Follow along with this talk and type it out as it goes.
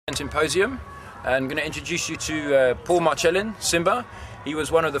Symposium, and I'm going to introduce you to Paul Marchildon, Simba. He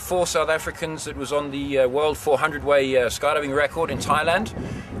was one of the 4 South Africans that was on the World 400-way skydiving record in Thailand.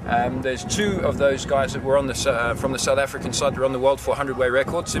 There's 2 of those guys that were on the, from the South African side that were on the World 400-way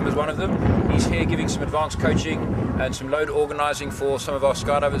record. Simba's one of them. He's here giving some advanced coaching and some load organising for some of our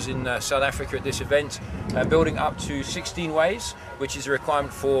skydivers in South Africa at this event, building up to 16 ways, which is a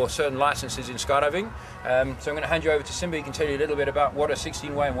requirement for certain licenses in skydiving. So I'm going to hand you over to Simba. He can tell you a little bit about what a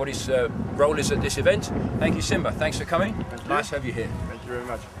 16-way and what his role is at this event. Thank you, Simba. Thanks for coming. Nice to have you here. Thank you very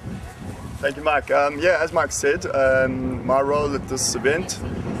much. Thank you, Mike. Yeah, as Mike said, my role at this event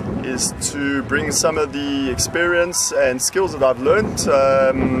is to bring some of the experience and skills that I've learned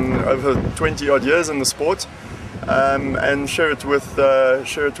over 20 odd years in the sport, and share it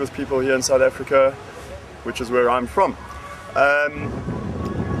with people here in South Africa, which is where I'm from.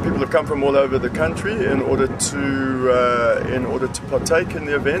 People have come from all over the country in order to partake in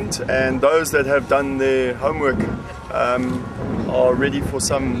the event, and those that have done their homework are ready for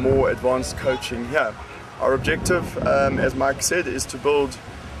some more advanced coaching here. Our objective, as Mike said, is to build,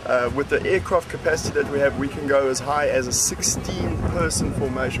 with the aircraft capacity that we have, we can go as high as a 16-person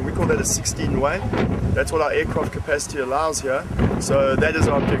formation. We call that a 16-way. That's what our aircraft capacity allows here. So that is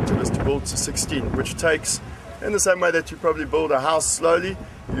our objective, is to build to 16, which takes, in the same way that you probably build a house slowly,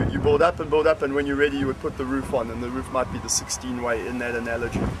 you build up, and when you're ready you would put the roof on, and the roof might be the 16-way in that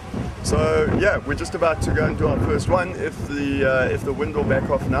analogy. So yeah, we're just about to go into our first one, if the wind will back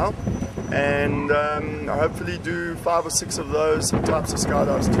off now, and hopefully do 5 or 6 of those types of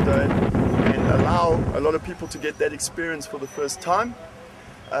skydives today, and allow a lot of people to get that experience for the first time.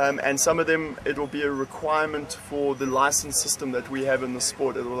 And some of them, it will be a requirement for the license system that we have in the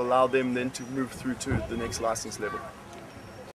sport. It will allow them then to move through to the next license level.